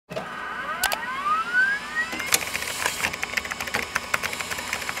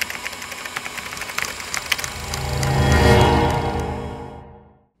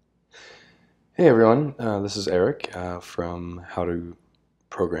Hey everyone, this is Eric from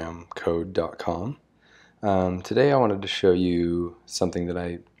howtoprogramcode.com. Today I wanted to show you something that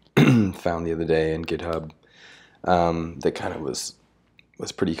I found the other day in GitHub that kind of was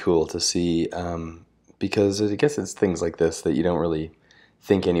pretty cool to see because I guess it's things like this that you don't really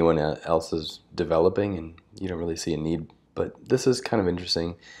think anyone else is developing and you don't really see a need, but this is kind of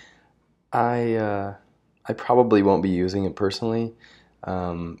interesting. I probably won't be using it personally.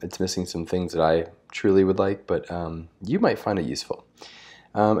 It's missing some things that I truly would like, but you might find it useful.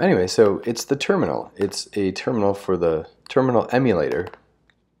 Anyway, so it's the terminal. It's a terminal for the terminal emulator,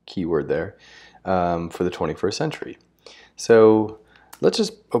 keyword there, for the 21st century. So let's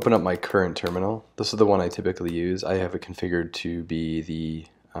just open up my current terminal. This is the one I typically use. I have it configured to be the,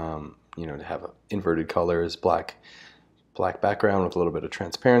 to have inverted colors, black background with a little bit of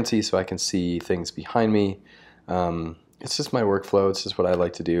transparency so I can see things behind me. It's just my workflow. It's just what I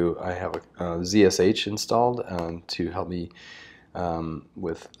like to do. I have a ZSH installed to help me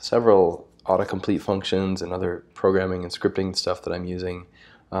with several autocomplete functions and other programming and scripting stuff that I'm using,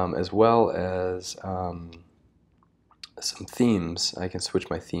 as well as some themes. I can switch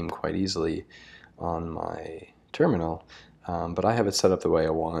my theme quite easily on my terminal, but I have it set up the way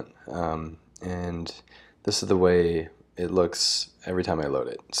I want, and this is the way it looks every time I load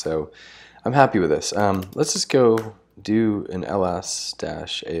it. So I'm happy with this. Let's just go do an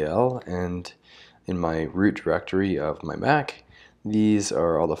ls-al, and in my root directory of my Mac, these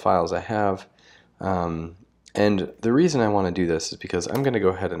are all the files I have. And the reason I want to do this is because I'm going to go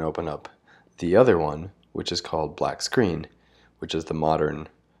ahead and open up the other one, which is called Black Screen, which is the modern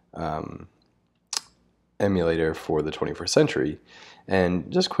emulator for the 21st century.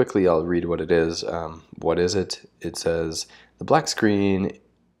 And just quickly, I'll read what it is. What is it? It says, the Black Screen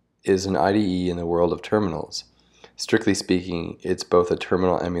is an IDE in the world of terminals. Strictly speaking, it's both a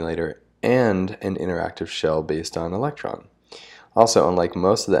terminal emulator and an interactive shell based on Electron. Also, unlike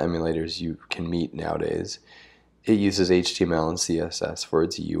most of the emulators you can meet nowadays, it uses HTML and CSS for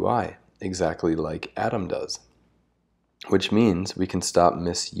its UI, exactly like Atom does. Which means we can stop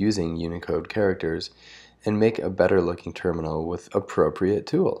misusing Unicode characters and make a better looking terminal with appropriate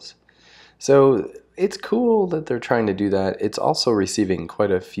tools. So it's cool that they're trying to do that. It's also receiving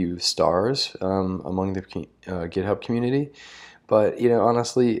quite a few stars among the GitHub community. But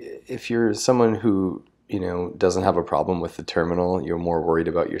honestly, if you're someone who doesn't have a problem with the terminal, you're more worried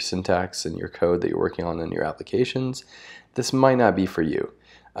about your syntax and your code that you're working on in your applications, this might not be for you.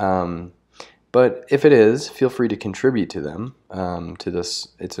 But if it is, feel free to contribute to them, to this.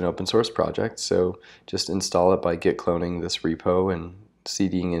 It's an open source project, so just install it by git cloning this repo and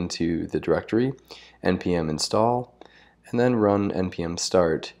cding into the directory, npm install, and then run npm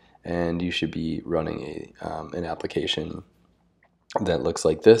start, and you should be running an application that looks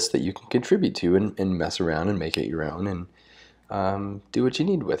like this that you can contribute to and mess around and make it your own and do what you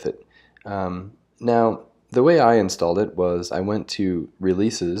need with it. Now, the way I installed it was I went to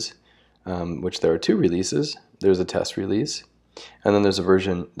releases, which there are two releases. There's a test release, and then there's a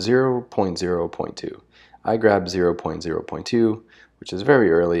version 0.0.2. I grabbed 0.0.2, which is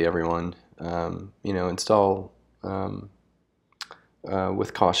very early, everyone. Install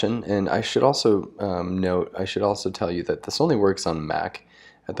with caution. And I should also tell you that this only works on Mac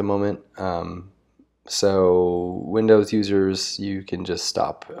at the moment. So Windows users, you can just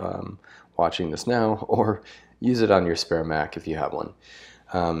stop watching this now, or use it on your spare Mac if you have one.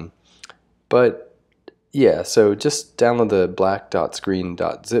 But yeah, so just download the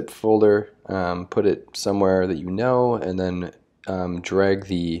black.screen.zip folder, put it somewhere that you know, and then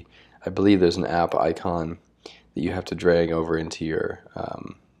drag I believe there's an app icon that you have to drag over into your, I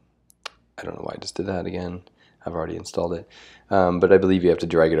don't know why I just did that again. I've already installed it. But I believe you have to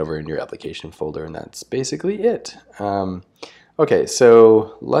drag it over in your application folder, and that's basically it. Okay,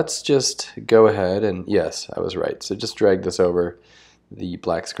 so let's just go ahead and, yes, I was right. So just drag this over, the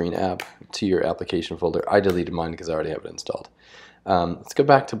Black Screen app, to your application folder. I deleted mine because I already have it installed. Let's go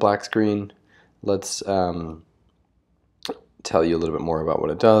back to Black Screen. Let's tell you a little bit more about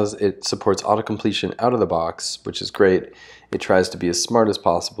what it does. It supports autocompletion out of the box, which is great. It tries to be as smart as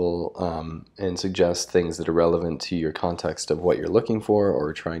possible and suggests things that are relevant to your context of what you're looking for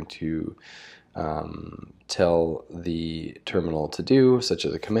or trying to tell the terminal to do, such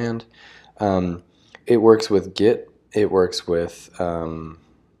as a command. It works with Git. It works with other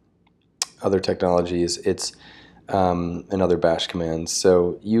technologies. It's and other bash commands.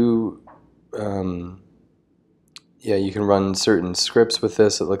 So you can run certain scripts with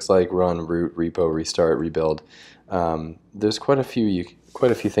this. It looks like run, root, repo, restart, rebuild. There's quite a few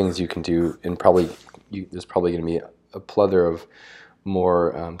things you can do, and there's probably going to be a plethora of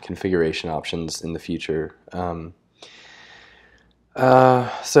more configuration options in the future.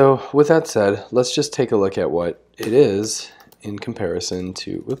 So with that said, let's just take a look at what it is in comparison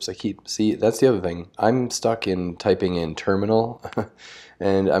to, whoops, see, that's the other thing. I'm stuck in typing in terminal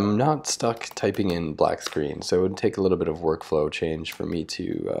and I'm not stuck typing in black screen. So it would take a little bit of workflow change for me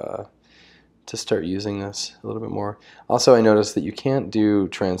to start using this a little bit more. Also, I noticed that you can't do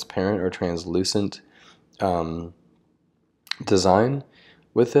transparent or translucent design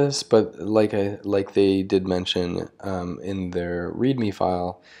with this, but like they did mention in their README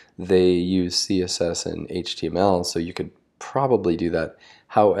file, they use CSS and HTML, so you could probably do that.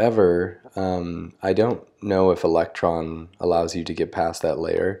 However, I don't know if Electron allows you to get past that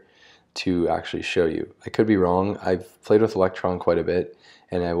layer to actually show you. I could be wrong. I've played with Electron quite a bit,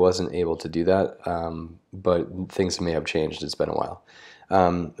 and I wasn't able to do that, but things may have changed. It's been a while.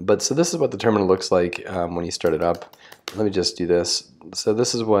 But so this is what the terminal looks like when you start it up. Let me just do this. So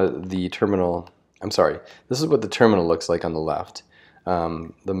this is what the terminal, this is what the terminal looks like on the left,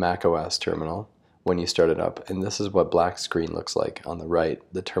 the Mac OS terminal when you start it up. And this is what black screen looks like on the right,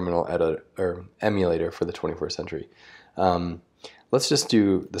 the terminal editor, or emulator for the 21st century. Let's just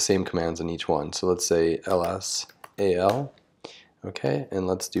do the same commands on each one. So let's say ls al, okay, and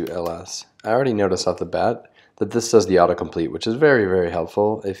let's do ls. I already noticed off the bat that this does the autocomplete, which is very, very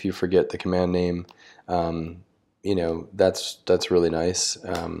helpful. If you forget the command name, you know, that's really nice.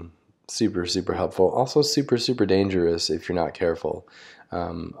 Super, super helpful. Also super, super dangerous if you're not careful.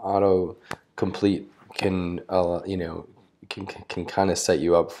 Autocomplete can, you know, can kind of set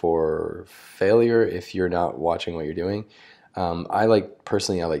you up for failure if you're not watching what you're doing.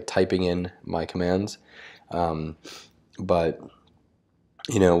 Personally, I like typing in my commands, but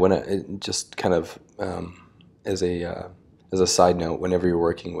you know, when it just kind of as a side note, whenever you're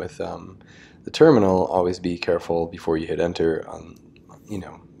working with the terminal, always be careful before you hit enter. You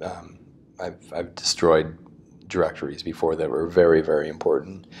know, I've destroyed directories before that were very, very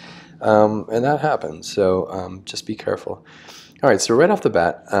important, and that happens. So just be careful. All right, so right off the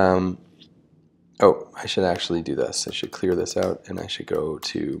bat, oh, I should actually do this. I should clear this out, and I should go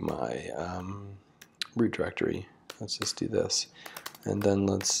to my root directory. Let's just do this, and then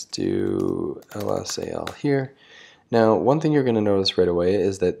let's do lsal here. Now, one thing you're going to notice right away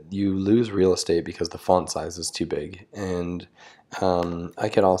is that you lose real estate because the font size is too big. And I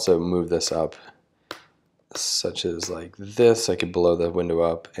could also move this up, such as like this. I could blow the window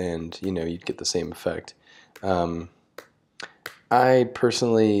up and, you know, you'd get the same effect. I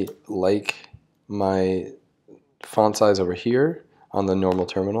personally like my font size over here on the normal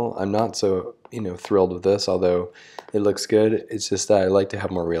terminal. I'm not so, you know, thrilled with this, although it looks good. It's just that I like to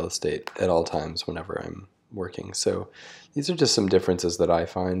have more real estate at all times whenever I'm working. So these are just some differences that I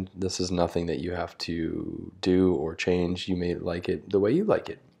find. This is nothing that you have to do or change. You may like it the way you like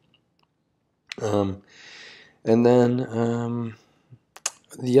it. And then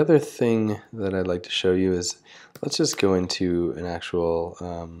the other thing that I'd like to show you is, let's just go into an actual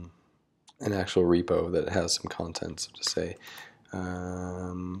repo that has some content. So just say,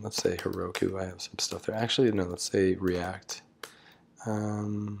 let's say Heroku. I have some stuff there. Actually, no, let's say React.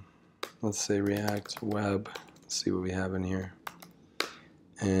 Let's say React Web. Let's see what we have in here.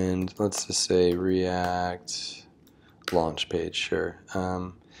 And let's just say React launch page, sure.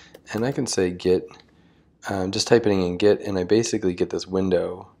 And I can say git, just typing in git, and I basically get this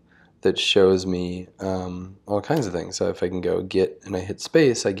window that shows me all kinds of things. So if I can go git and I hit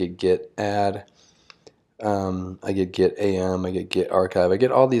space, I get git add, I get git am, I get git archive, I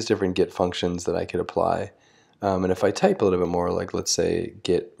get all these different git functions that I could apply. And if I type a little bit more, like let's say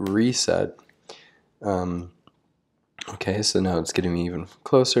git reset, okay, so now it's getting me even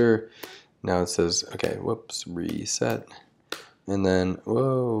closer. Now it says, okay, whoops, reset. And then,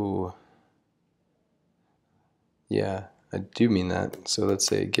 whoa, yeah, I do mean that. So let's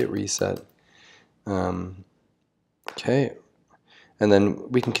say git reset. Okay, and then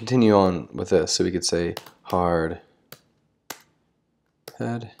we can continue on with this. So we could say hard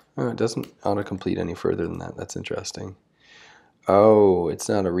head. Oh, it doesn't autocomplete any further than that. That's interesting. Oh, it's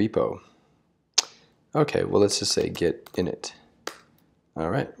not a repo. Okay, well, let's just say git init. All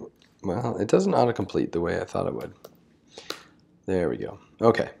right. Well, it doesn't autocomplete the way I thought it would. There we go.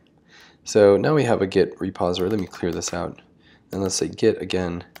 Okay. So now we have a git repository. Let me clear this out. And let's say git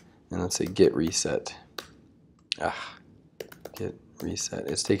again. And let's say git reset. Git reset.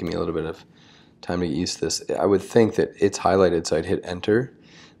 It's taking me a little bit of time to get used to this. I would think that it's highlighted, so I'd hit enter,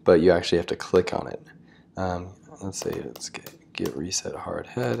 but you actually have to click on it. Let's say it's git reset hard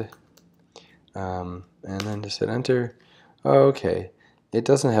head. And then just hit enter. Okay, it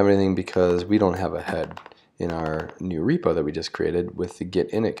doesn't have anything because we don't have a head. in our new repo that we just created with the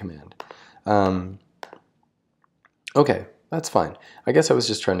git init command. Okay, that's fine. I guess I was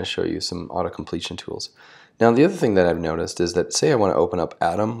just trying to show you some auto-completion tools. Now the other thing that I've noticed is that, say I want to open up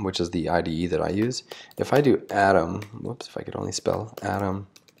Atom, which is the IDE that I use. If I do Atom, whoops, if I could only spell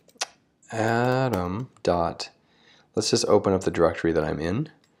Atom dot, let's just open up the directory that I'm in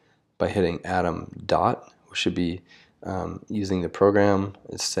by hitting Atom dot, which should be using the program.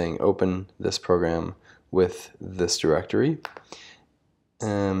 It's saying open this program with this directory.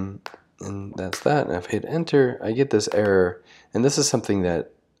 And that's that. And if I hit enter, I get this error. And this is something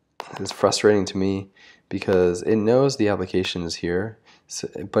that is frustrating to me because it knows the application is here,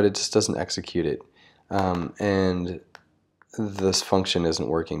 but it just doesn't execute it. And this function isn't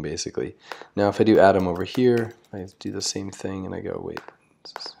working basically. Now if I do Atom over here, I do the same thing and I go, wait,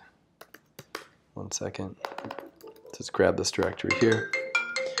 just 1 second. Just grab this directory here.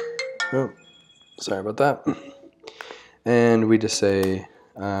 Oh, sorry about that. And we just say,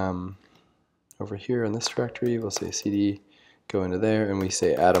 over here in this directory, we'll say cd, go into there, and we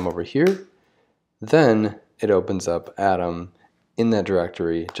say Atom over here. Then it opens up Atom in that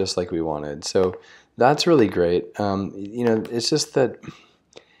directory just like we wanted. So that's really great. You know, it's just that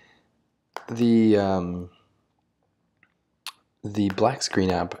the black screen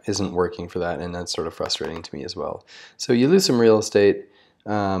app isn't working for that, and that's sort of frustrating to me as well. So you lose some real estate.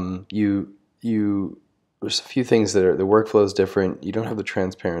 There's a few things that the workflow is different. You don't have the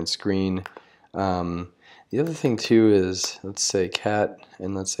transparent screen. The other thing too is, let's say cat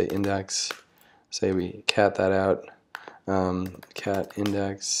and let's say index. Say we cat that out. Cat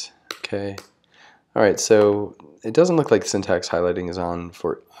index. Okay. All right. So it doesn't look like syntax highlighting is on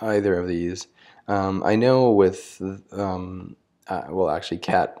for either of these. I know with well, actually,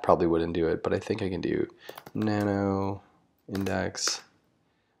 cat probably wouldn't do it, but I think I can do nano index.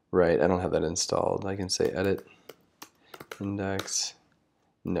 Right, I don't have that installed. I can say edit index.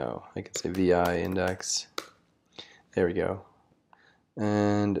 No, I can say vi index. There we go.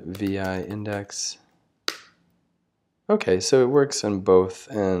 And vi index. Okay, so it works on both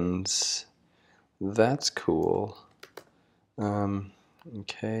ends. That's cool.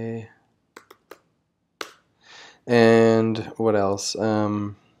 Okay. And what else?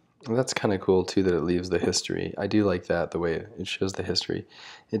 That's kind of cool too that it leaves the history. I do like that, the way it shows the history.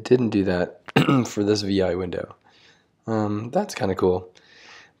 It didn't do that for this VI window. That's kind of cool.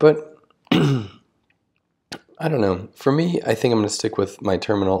 But I don't know. For me, I think I'm going to stick with my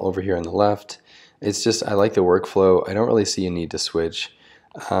terminal over here on the left. It's just, I like the workflow. I don't really see a need to switch.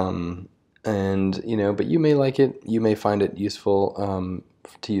 And, you know, but you may like it. You may find it useful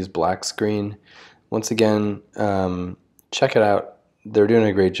to use black screen. Once again, check it out. They're doing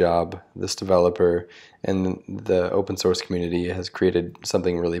a great job. This developer and the open source community has created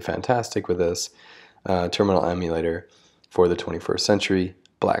something really fantastic with this terminal emulator for the 21st century,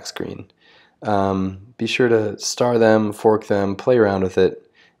 black screen. Be sure to star them, fork them, play around with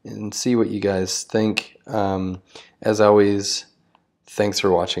it, and see what you guys think. As always, thanks for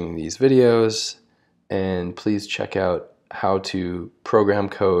watching these videos, and please check out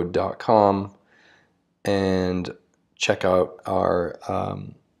howtoprogramcode.com and check out our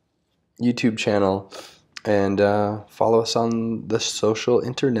YouTube channel, and follow us on the social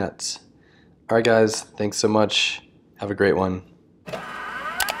internets. Alright guys, thanks so much. Have a great one.